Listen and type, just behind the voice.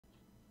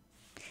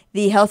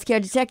The healthcare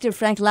detective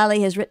Frank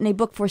Lalli has written a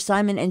book for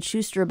Simon &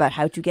 Schuster about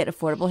how to get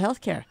affordable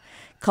healthcare.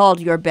 Called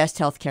Your Best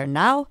Healthcare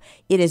Now,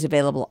 it is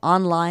available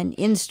online,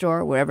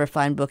 in-store, wherever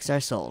fine books are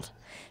sold.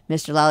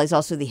 Mr. Lalli is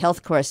also the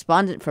health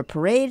correspondent for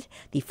Parade,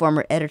 the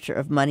former editor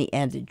of Money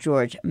and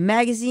George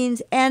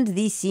magazines, and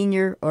the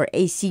senior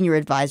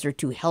advisor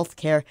to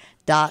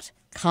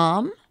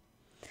healthcare.com.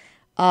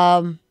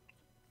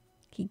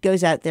 He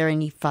goes out there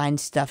and he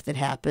finds stuff that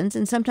happens,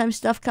 and sometimes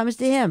stuff comes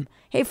to him.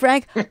 Hey,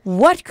 Frank,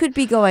 what could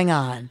be going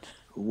on?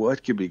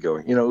 What could be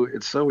going?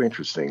 It's so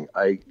interesting.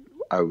 I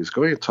was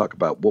going to talk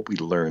about what we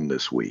learned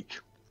this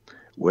week.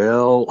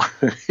 Well,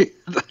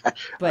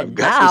 I've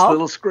got this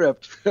little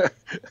script.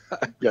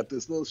 I've got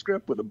this little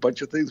script with a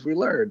bunch of things we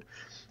learned.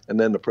 And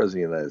then the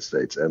President of the United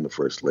States and the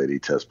First Lady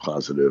test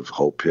positive.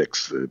 Hope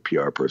Hicks, the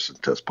PR person,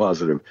 test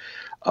positive.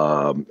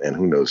 And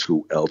who knows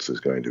who else is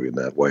going to be in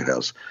that White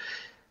House.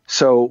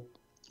 So,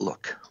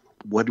 look,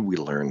 what did we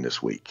learn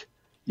this week?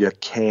 You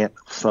can't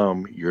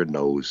thumb your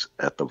nose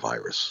at the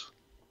virus.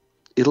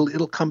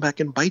 It'll come back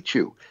and bite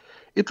you.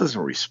 It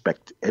doesn't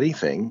respect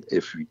anything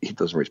if it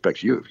doesn't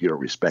respect you, if you don't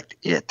respect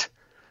it.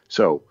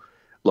 So,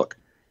 look,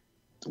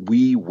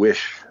 we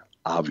wish,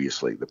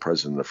 obviously, the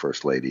President, the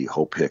First Lady,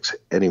 Hope Hicks,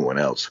 anyone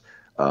else,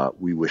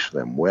 we wish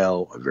them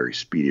well, a very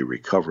speedy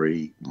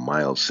recovery,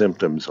 mild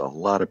symptoms. A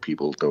lot of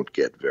people don't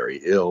get very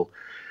ill.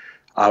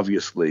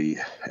 Obviously,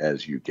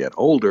 as you get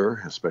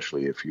older,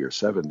 especially if you're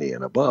 70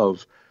 and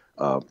above,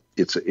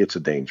 it's a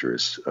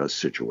dangerous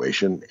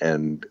situation,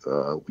 and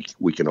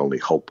we can only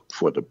hope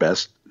for the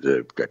best.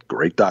 They've got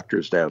great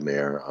doctors down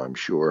there, I'm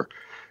sure.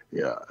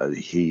 Yeah,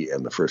 he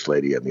and the First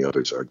Lady and the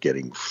others are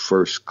getting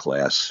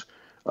first-class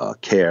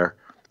care,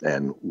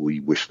 and we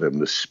wish them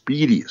the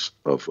speediest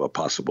of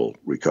possible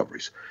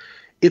recoveries.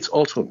 It's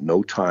also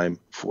no time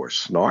for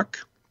snark,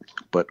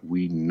 but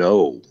we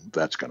know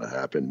that's going to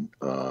happen.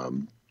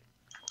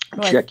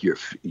 Check your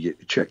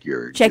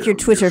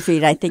Twitter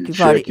feed. I think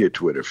you've already check your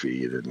Twitter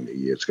feed, and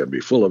it's going to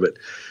be full of it.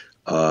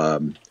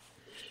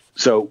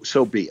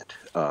 So be it.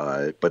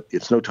 But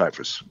it's no time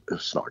for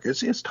snark.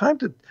 It's time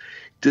to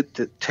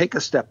take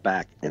a step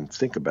back and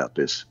think about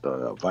this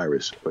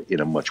virus in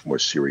a much more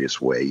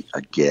serious way.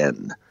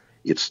 Again,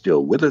 it's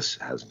still with us,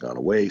 hasn't gone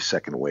away.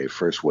 Second wave,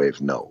 first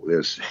wave, no.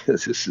 This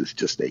is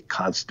just a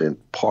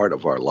constant part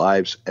of our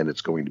lives, and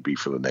it's going to be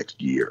for the next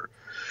year.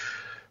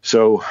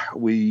 So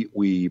we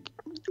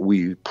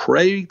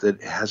pray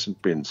that it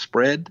hasn't been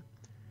spread,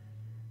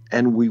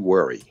 and we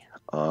worry.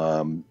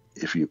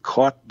 If you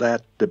caught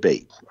that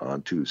debate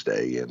on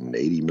Tuesday, and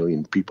 80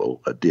 million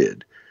people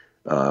did,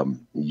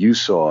 you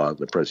saw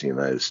the President of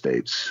the United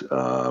States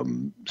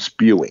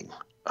spewing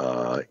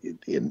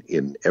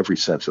in every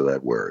sense of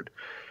that word.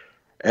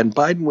 And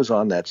Biden was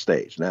on that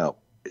stage. Now,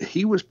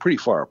 he was pretty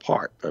far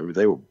apart. I mean,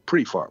 they were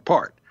pretty far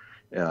apart,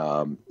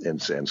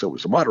 and so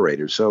was the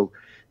moderator. So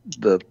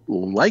the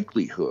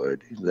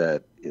likelihood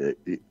that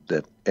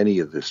any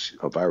of this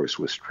virus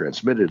was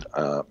transmitted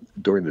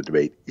during the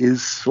debate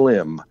is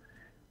slim,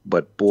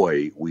 but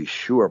boy, we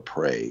sure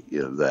pray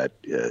that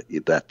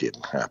that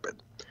didn't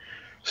happen.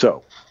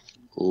 So,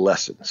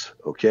 lessons,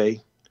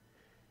 okay?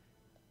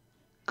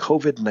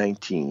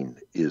 COVID-19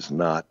 is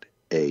not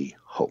a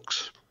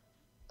hoax.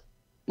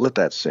 Let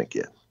that sink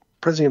in.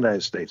 President of the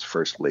United States,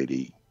 First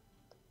Lady,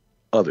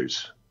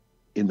 others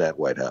in that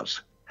White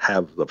House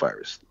have the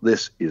virus.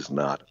 This is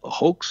not a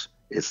hoax.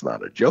 It's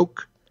not a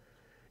joke.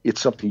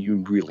 It's something you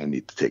really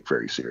need to take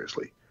very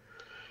seriously.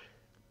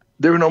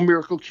 There are no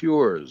miracle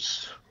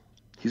cures.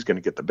 He's going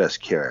to get the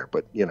best care,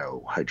 but,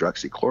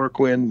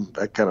 hydroxychloroquine,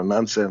 that kind of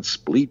nonsense,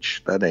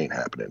 bleach, that ain't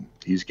happening.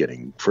 He's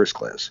getting first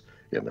class,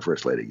 and the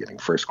First Lady getting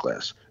first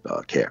class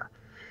care.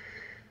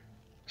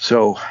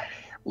 So,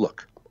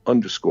 look,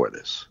 underscore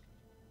this.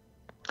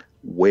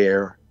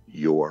 Wear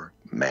your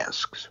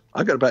masks.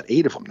 I've got about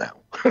 8 of them now.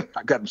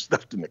 I got them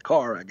stuffed in the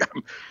car. I got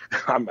them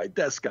on my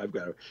desk.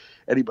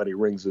 Anybody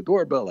rings the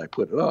doorbell, I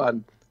put it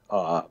on.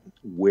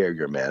 Wear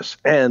your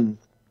mask and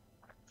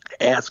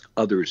ask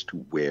others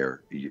to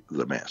wear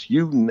the mask.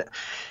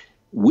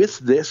 With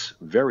this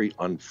very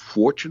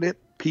unfortunate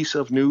piece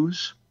of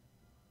news,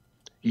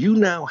 you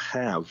now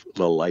have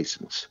the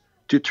license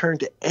to turn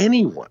to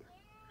anyone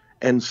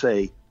and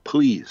say,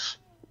 please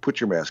put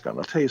your mask on.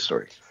 I'll tell you a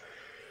story.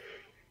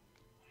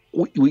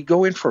 We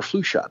go in for a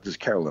flu shot. This is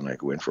Carol and I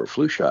go in for a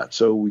flu shot.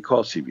 So we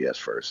call CVS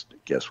first.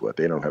 Guess what?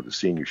 They don't have the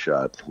senior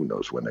shot. Who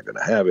knows when they're going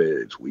to have it?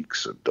 It's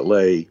weeks of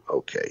delay.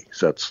 Okay.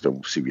 So that's the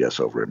CVS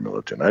over in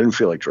Millerton. I didn't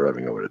feel like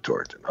driving over to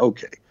Torrington.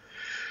 Okay.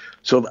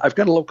 So I've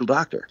got a local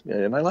doctor,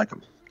 and I like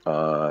him.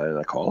 And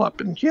I call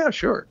up, and yeah,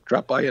 sure.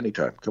 Drop by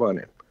anytime. Come on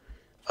in.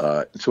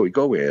 So we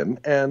go in,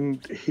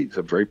 and he's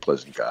a very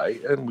pleasant guy,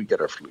 and we get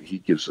he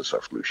gives us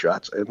our flu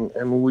shots,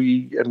 and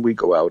we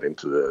go out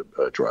into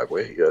the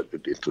driveway,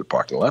 into the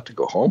parking lot to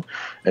go home.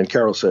 And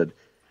Carol said,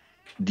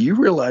 "Do you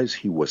realize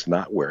he was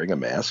not wearing a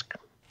mask?"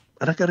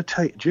 And I got to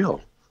tell you,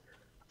 Jill,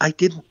 I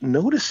didn't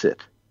notice it.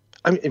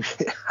 I mean,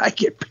 I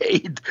get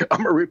paid.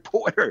 I'm a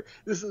reporter.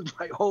 This is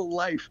my whole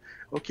life.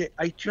 Okay,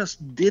 I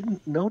just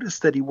didn't notice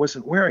that he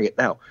wasn't wearing it.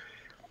 Now,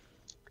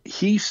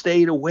 he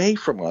stayed away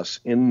from us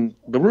in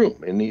the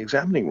room, in the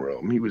examining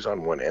room. He was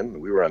on one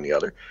end, we were on the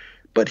other.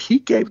 But he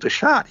gave the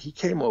shot. He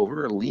came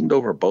over and leaned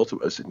over both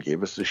of us and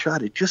gave us the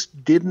shot. It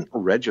just didn't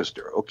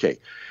register. Okay,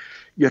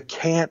 you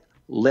can't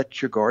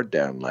let your guard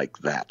down like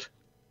that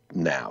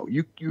now.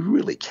 You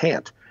really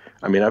can't.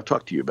 I mean, I've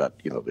talked to you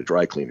about, the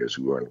dry cleaners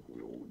who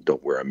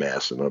don't wear a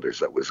mask and others.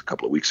 That was a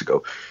couple of weeks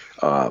ago.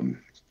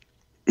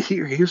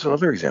 Here's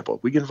another example.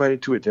 We get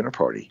invited to a dinner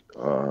party.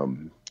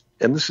 And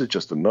this is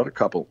just another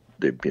couple.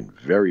 They've been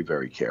very,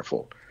 very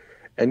careful.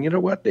 And you know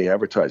what? They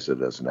advertised it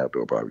as an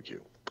outdoor barbecue.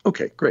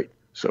 Okay, great.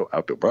 So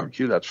outdoor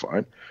barbecue, that's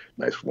fine.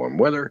 Nice warm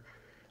weather.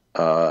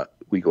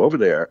 We go over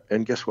there,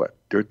 and guess what?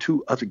 There are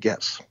 2 other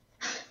guests.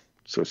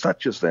 So it's not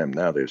just them.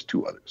 Now there's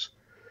 2 others.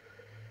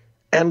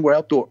 And we're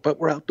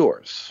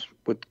outdoors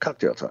with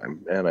cocktail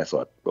time. And I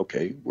thought,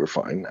 okay, we're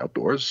fine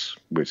outdoors.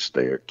 We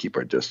stay, keep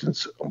our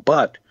distance.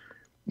 But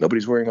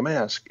nobody's wearing a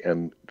mask.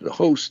 And the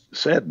host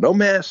said, no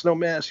mask, no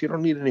mask. You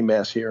don't need any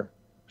masks here.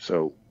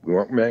 So we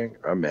weren't wearing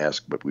a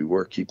mask, but we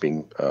were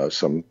keeping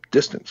some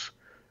distance.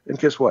 And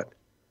guess what?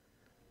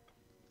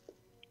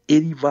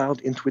 It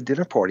evolved into a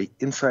dinner party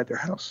inside their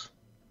house.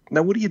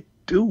 Now, what do you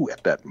do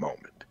at that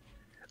moment?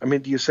 I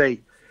mean, do you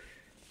say,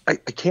 I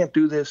can't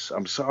do this.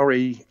 I'm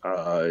sorry.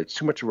 It's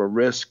too much of a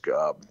risk.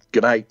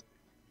 Good night,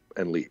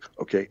 and leave.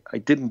 Okay, I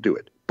didn't do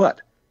it.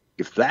 But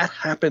if that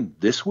happened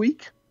this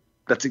week,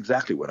 that's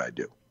exactly what I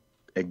do.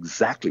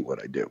 Exactly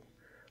what I do.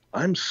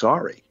 I'm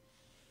sorry.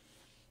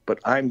 But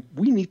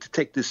we need to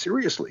take this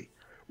seriously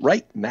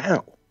right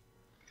now.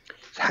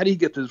 How do you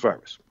get this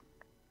virus?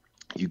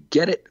 You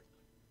get it.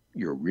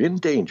 You're in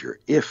danger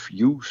if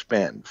you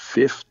spend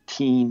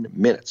 15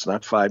 minutes,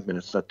 not 5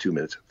 minutes, not 2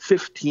 minutes,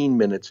 15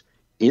 minutes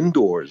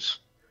indoors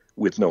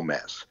with no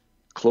mask,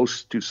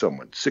 close to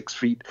someone, 6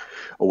 feet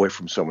away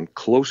from someone,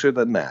 closer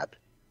than that,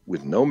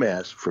 with no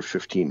mask for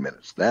 15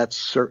 minutes. That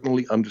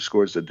certainly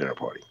underscores the dinner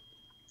party.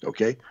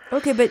 Okay?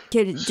 Okay, but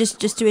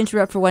just to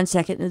interrupt for 1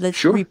 second, let's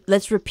sure.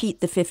 Let's repeat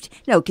the 15.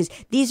 No, because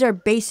these are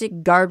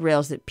basic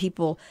guardrails that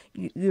people,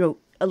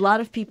 a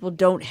lot of people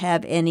don't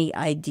have any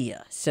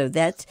idea. So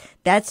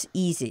that's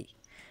easy.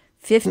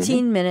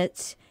 15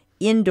 minutes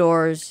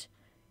indoors,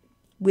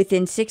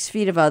 within 6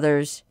 feet of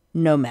others,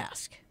 no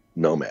mask.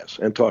 No mask,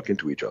 and talking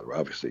to each other,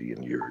 obviously,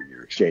 in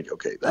your exchange.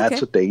 Okay,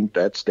 that's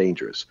that's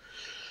dangerous.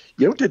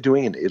 You know what they're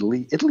doing in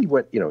Italy? Italy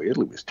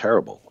was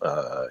terrible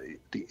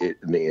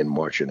in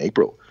March and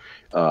April.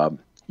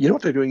 You know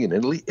what they're doing in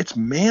Italy? It's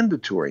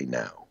mandatory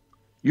now.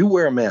 You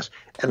wear a mask,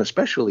 and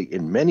especially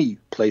in many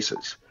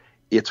places,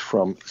 it's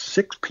from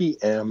 6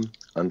 p.m.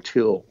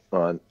 until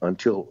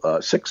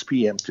 6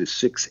 p.m. to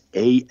 6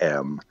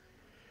 a.m.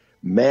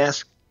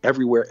 Mask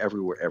everywhere.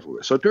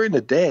 So during the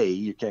day,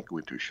 you can't go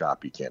into a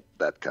shop, you can't,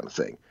 that kind of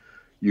thing.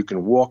 You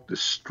can walk the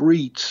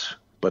streets,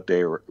 but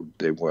they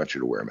want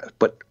you to wear a mask.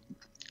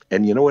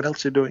 And you know what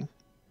else they're doing?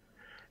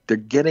 They're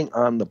getting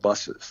on the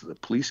buses. The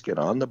police get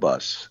on the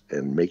bus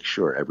and make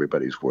sure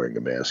everybody's wearing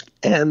a mask.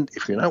 And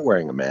if you're not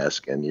wearing a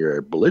mask and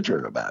you're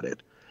belligerent about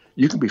it,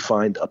 you can be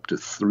fined up to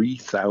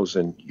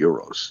 3,000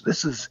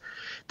 euros.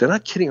 They're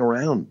not kidding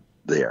around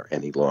there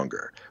any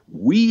longer.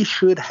 We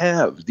should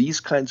have these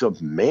kinds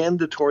of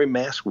mandatory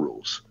mask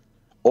rules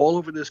all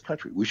over this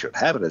country. We should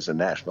have it as a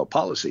national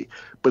policy,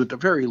 but at the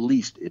very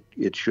least,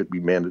 it should be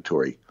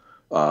mandatory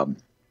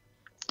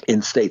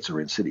in states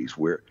or in cities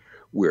where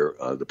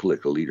the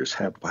political leaders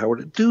have the power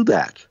to do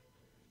that.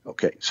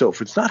 Okay, so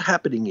if it's not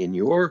happening in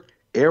your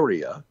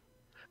area,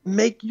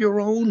 make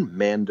your own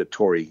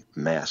mandatory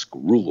mask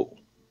rule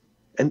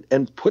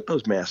and put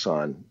those masks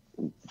on.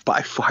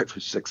 Buy 5 or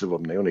 6 of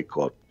them. They only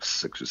cost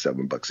 $6 or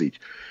 $7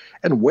 each,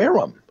 and wear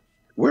them.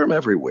 Wear them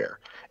everywhere.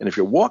 And if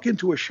you walk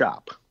into a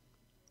shop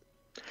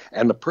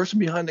and the person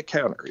behind the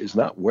counter is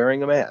not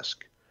wearing a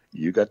mask,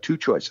 you got 2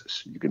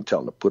 choices. You can tell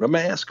them to put a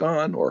mask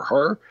on, or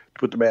her to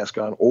put the mask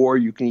on, or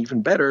you can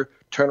even better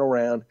turn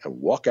around and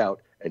walk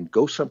out and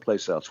go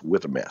someplace else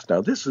with a mask.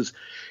 Now, this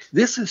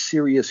is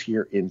serious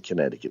here in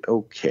Connecticut.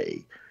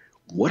 Okay,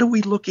 what are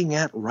we looking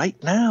at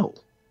right now?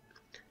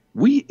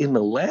 In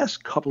the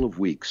last couple of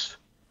weeks,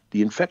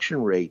 the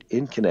infection rate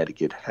in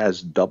Connecticut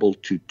has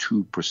doubled to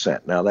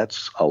 2%. Now,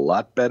 that's a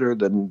lot better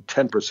than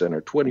 10%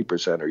 or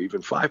 20% or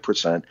even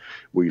 5%,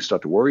 where you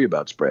start to worry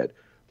about spread.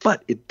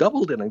 But it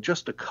doubled in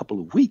just a couple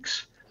of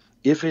weeks.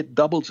 If it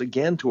doubles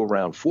again to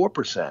around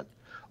 4%,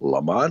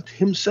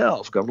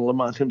 Governor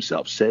Lamont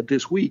himself said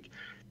this week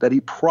that he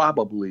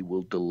probably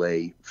will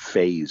delay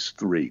phase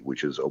 3,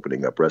 which is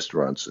opening up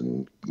restaurants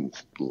and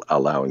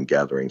allowing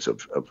gatherings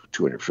of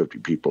 250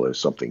 people or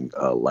something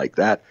like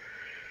that.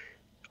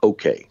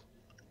 Okay.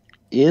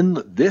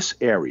 In this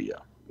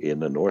area, in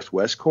the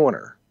northwest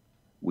corner,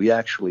 we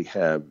actually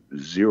have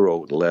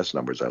 0, the last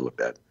numbers I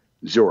looked at,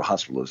 0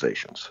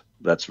 hospitalizations.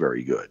 That's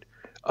very good.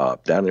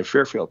 Down in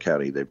Fairfield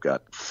County, they've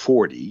got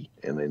 40,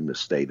 and in the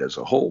state as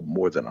a whole,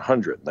 more than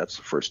 100. And that's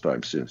the first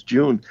time since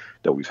June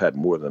that we've had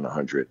more than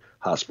 100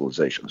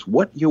 hospitalizations.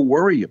 What you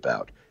worry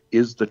about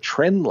is the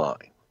trend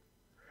line.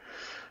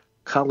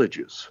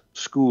 Colleges,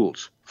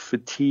 schools,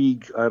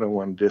 fatigue. I don't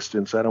want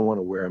distance. I don't want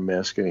to wear a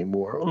mask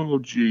anymore. Oh,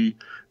 gee,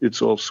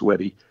 it's all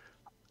sweaty.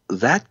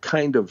 That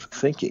kind of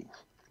thinking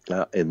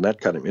and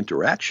that kind of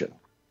interaction,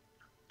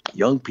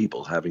 young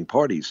people having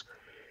parties,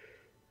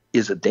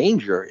 is a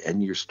danger,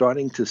 and you're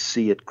starting to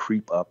see it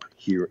creep up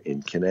here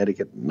in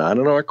Connecticut. Not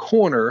in our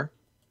corner,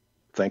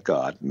 thank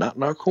God, not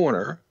in our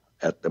corner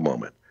at the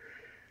moment.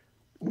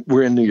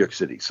 We're in New York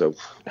City, so,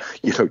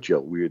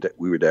 Jill, we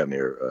were down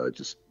there,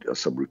 just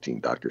some routine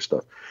doctor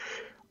stuff.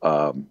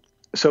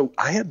 So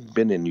I hadn't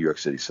been in New York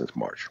City since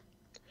March.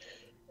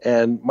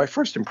 And my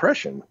first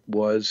impression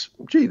was,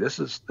 gee, this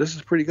is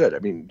pretty good. I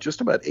mean, just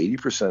about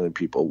 80% of the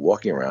people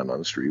walking around on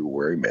the street were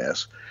wearing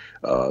masks.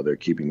 They're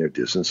keeping their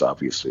distance.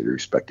 Obviously, they're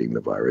respecting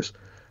the virus.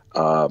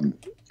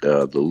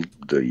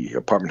 The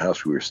apartment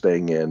house we were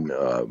staying in,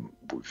 were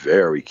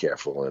very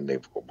careful, and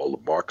they've all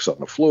the marks on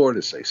the floor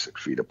to say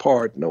 6 feet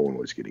apart. No one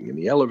was getting in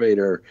the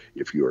elevator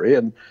if you were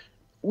in.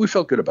 We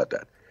felt good about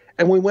that.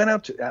 And we went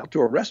out to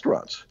outdoor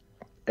restaurants.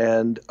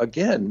 And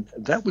again,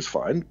 that was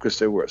fine because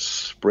they were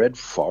spread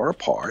far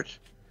apart.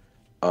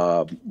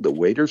 The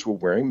waiters were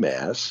wearing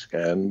masks,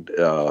 and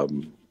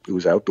it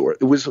was outdoor.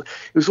 It was a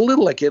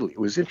little like Italy. It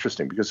was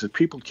interesting because as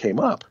people came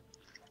up,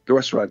 the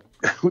restaurant,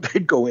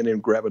 they'd go in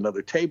and grab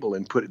another table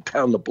and put it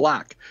down the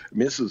block. I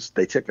mean,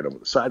 they take it over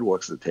the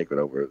sidewalks. They take it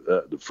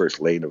over the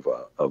first lane of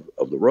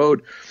the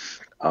road.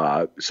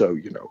 So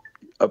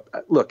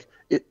look,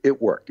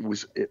 it worked.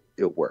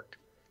 It worked.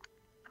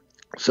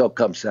 So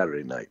come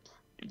Saturday night,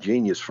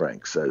 Genius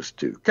Frank says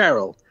to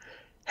Carol,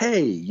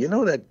 hey, you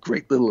know that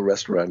great little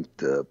restaurant,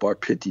 Bar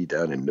Pitti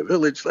down in the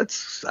Village?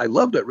 I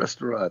love that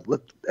restaurant.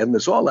 And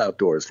it's all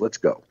outdoors. Let's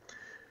go.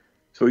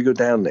 So we go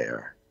down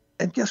there.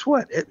 And guess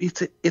what?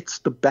 It's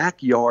the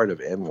backyard of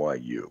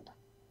NYU.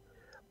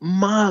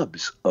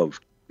 Mobs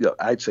of,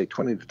 I'd say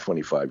 20 to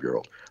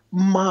 25-year-old,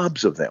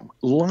 mobs of them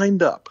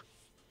lined up.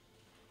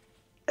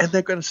 And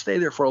they're going to stay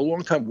there for a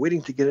long time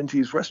waiting to get into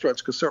these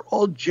restaurants because they're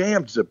all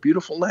jammed. It's a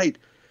beautiful night.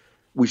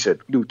 We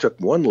took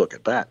one look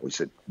at that. We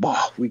said,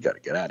 wow, we got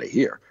to get out of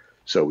here.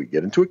 So we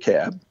get into a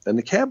cab, and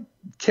the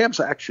cabs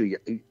actually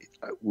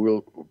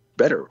were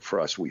better for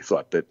us, we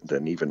thought,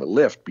 than even a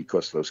Lyft,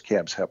 because those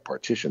cabs have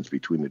partitions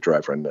between the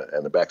driver and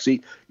the back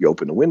seat. You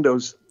open the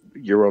windows,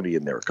 you're only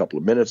in there a couple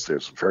of minutes.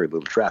 There's very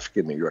little traffic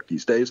in New York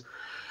these days.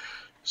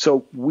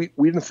 So we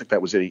didn't think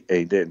that was any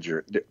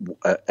danger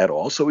at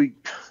all. So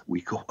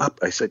we go up.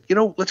 I said,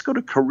 let's go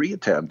to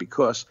Koreatown,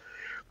 because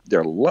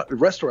there are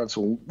restaurants,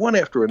 one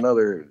after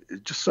another,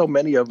 just so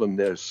many of them.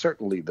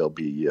 There'll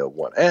be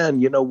one.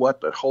 And you know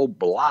what? The whole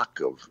block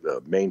of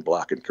the main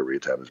block in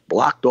Koreatown is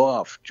blocked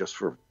off just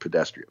for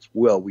pedestrians.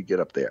 Well, we get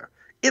up there.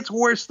 It's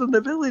worse than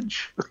the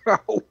Village.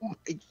 Oh,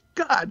 my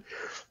God.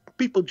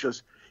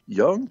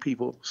 Young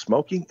people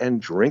smoking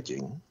and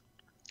drinking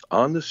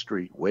on the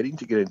street, waiting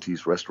to get into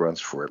these restaurants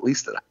for at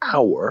least an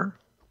hour,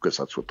 because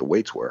that's what the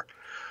waits were.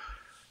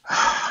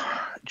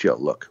 Jill,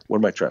 look, what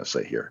am I trying to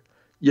say here?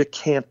 You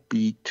can't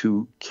be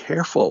too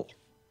careful.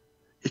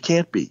 You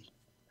can't be.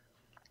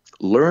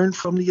 Learn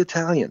from the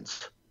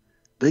Italians.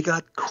 They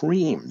got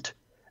creamed.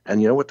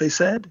 And you know what they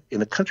said?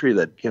 In a country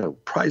that,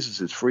 prizes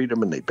its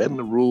freedom, and they bend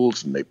the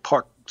rules, and they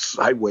park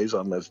sideways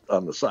on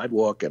the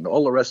sidewalk and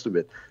all the rest of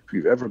it, if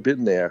you've ever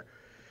been there.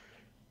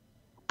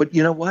 But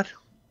you know what?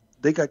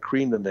 They got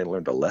creamed, and they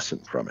learned a lesson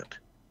from it.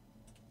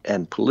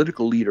 And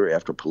political leader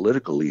after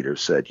political leader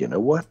said, you know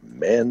what?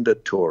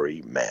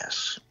 Mandatory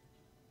masks.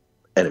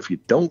 And if you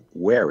don't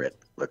wear it,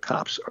 the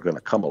cops are going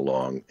to come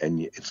along, and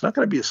it's not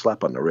going to be a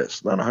slap on the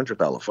wrist, not a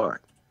 $100 fine.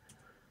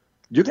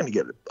 You're going to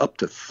get up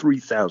to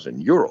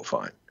 €3,000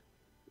 fine.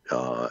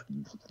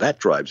 That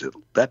drives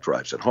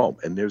it home.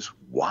 And there's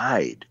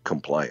wide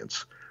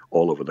compliance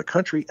all over the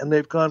country, and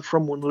they've gone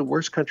from one of the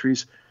worst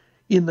countries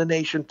in the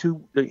nation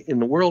in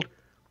the world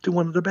to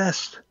one of the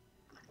best.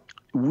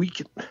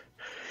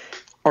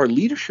 Our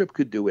leadership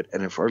could do it,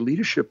 and if our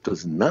leadership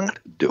does not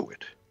do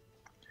it,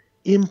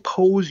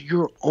 impose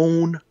your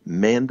own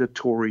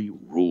mandatory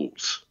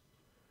rules.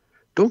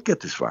 Don't get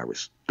this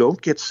virus.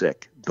 Don't get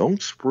sick. Don't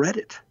spread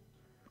it.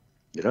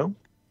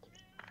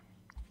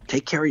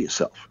 Take care of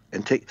yourself.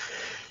 And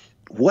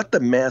what the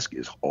mask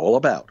is all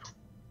about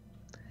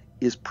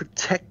is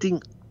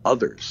protecting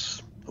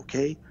others.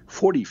 Okay?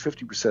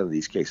 40-50% of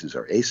these cases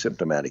are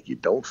asymptomatic. You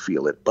don't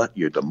feel it, but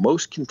you're the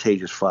most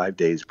contagious 5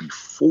 days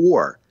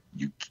before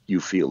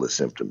you feel the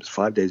symptoms.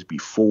 5 days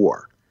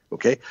before.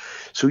 Okay?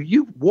 So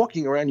you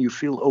walking around, you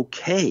feel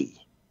okay.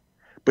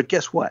 But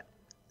guess what?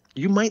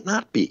 You might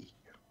not be.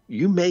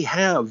 You may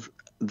have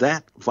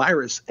that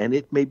virus, and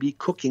it may be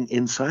cooking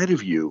inside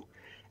of you.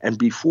 And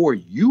before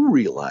you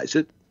realize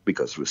it,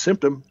 because of a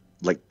symptom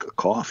like a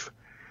cough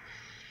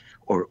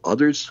or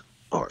others,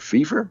 or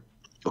fever,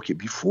 okay,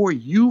 before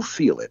you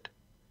feel it,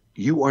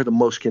 you are the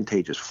most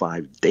contagious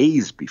 5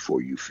 days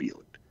before you feel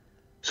it.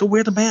 So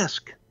wear the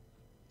mask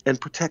and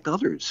protect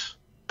others.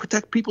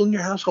 Protect people in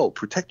your household.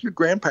 Protect your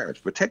grandparents.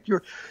 Protect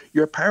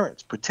your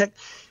parents.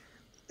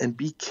 And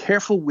be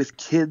careful with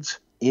kids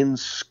in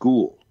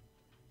school.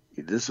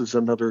 This is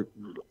another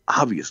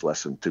obvious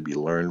lesson to be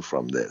learned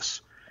from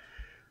this.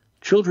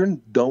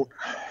 Children don't,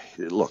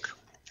 look,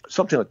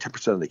 something like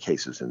 10% of the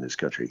cases in this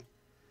country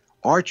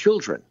are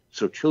children.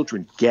 So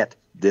children get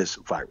this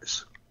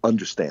virus.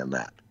 Understand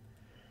that.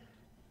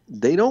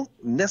 They don't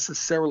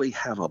necessarily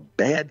have a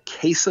bad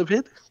case of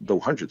it, though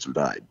hundreds have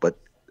died, but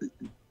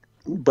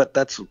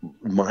that's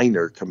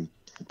minor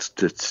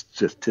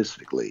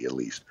statistically, at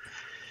least.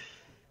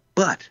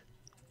 But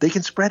they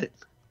can spread it.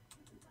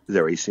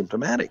 They're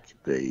asymptomatic.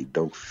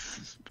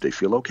 They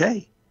feel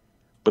okay,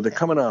 but they're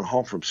coming on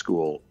home from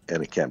school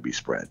and it can be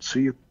spread. So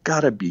you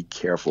got to be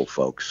careful,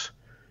 folks.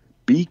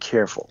 Be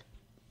careful.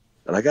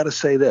 And I got to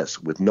say this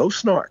with no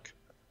snark,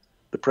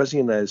 the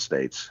President of the United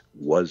States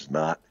was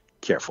not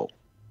careful.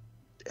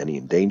 And he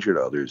endangered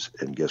others.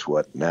 And guess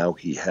what? Now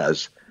he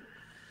has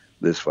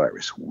this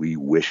virus. We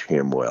wish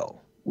him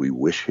well. We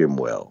wish him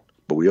well.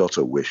 But we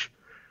also wish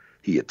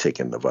he had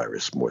taken the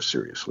virus more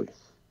seriously.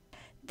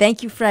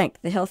 Thank you, Frank,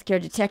 the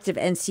healthcare detective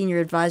and senior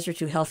advisor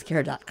to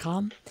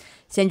healthcare.com.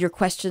 Send your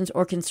questions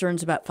or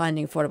concerns about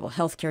finding affordable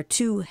healthcare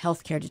to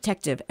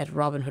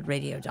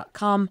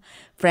healthcaredetective@robinhoodradio.com.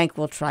 Frank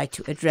will try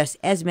to address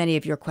as many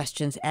of your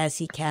questions as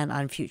he can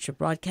on future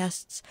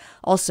broadcasts.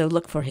 Also,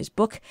 look for his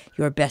book,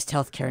 Your Best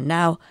Healthcare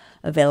Now,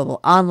 available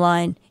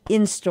online,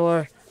 in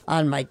store,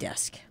 on my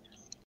desk.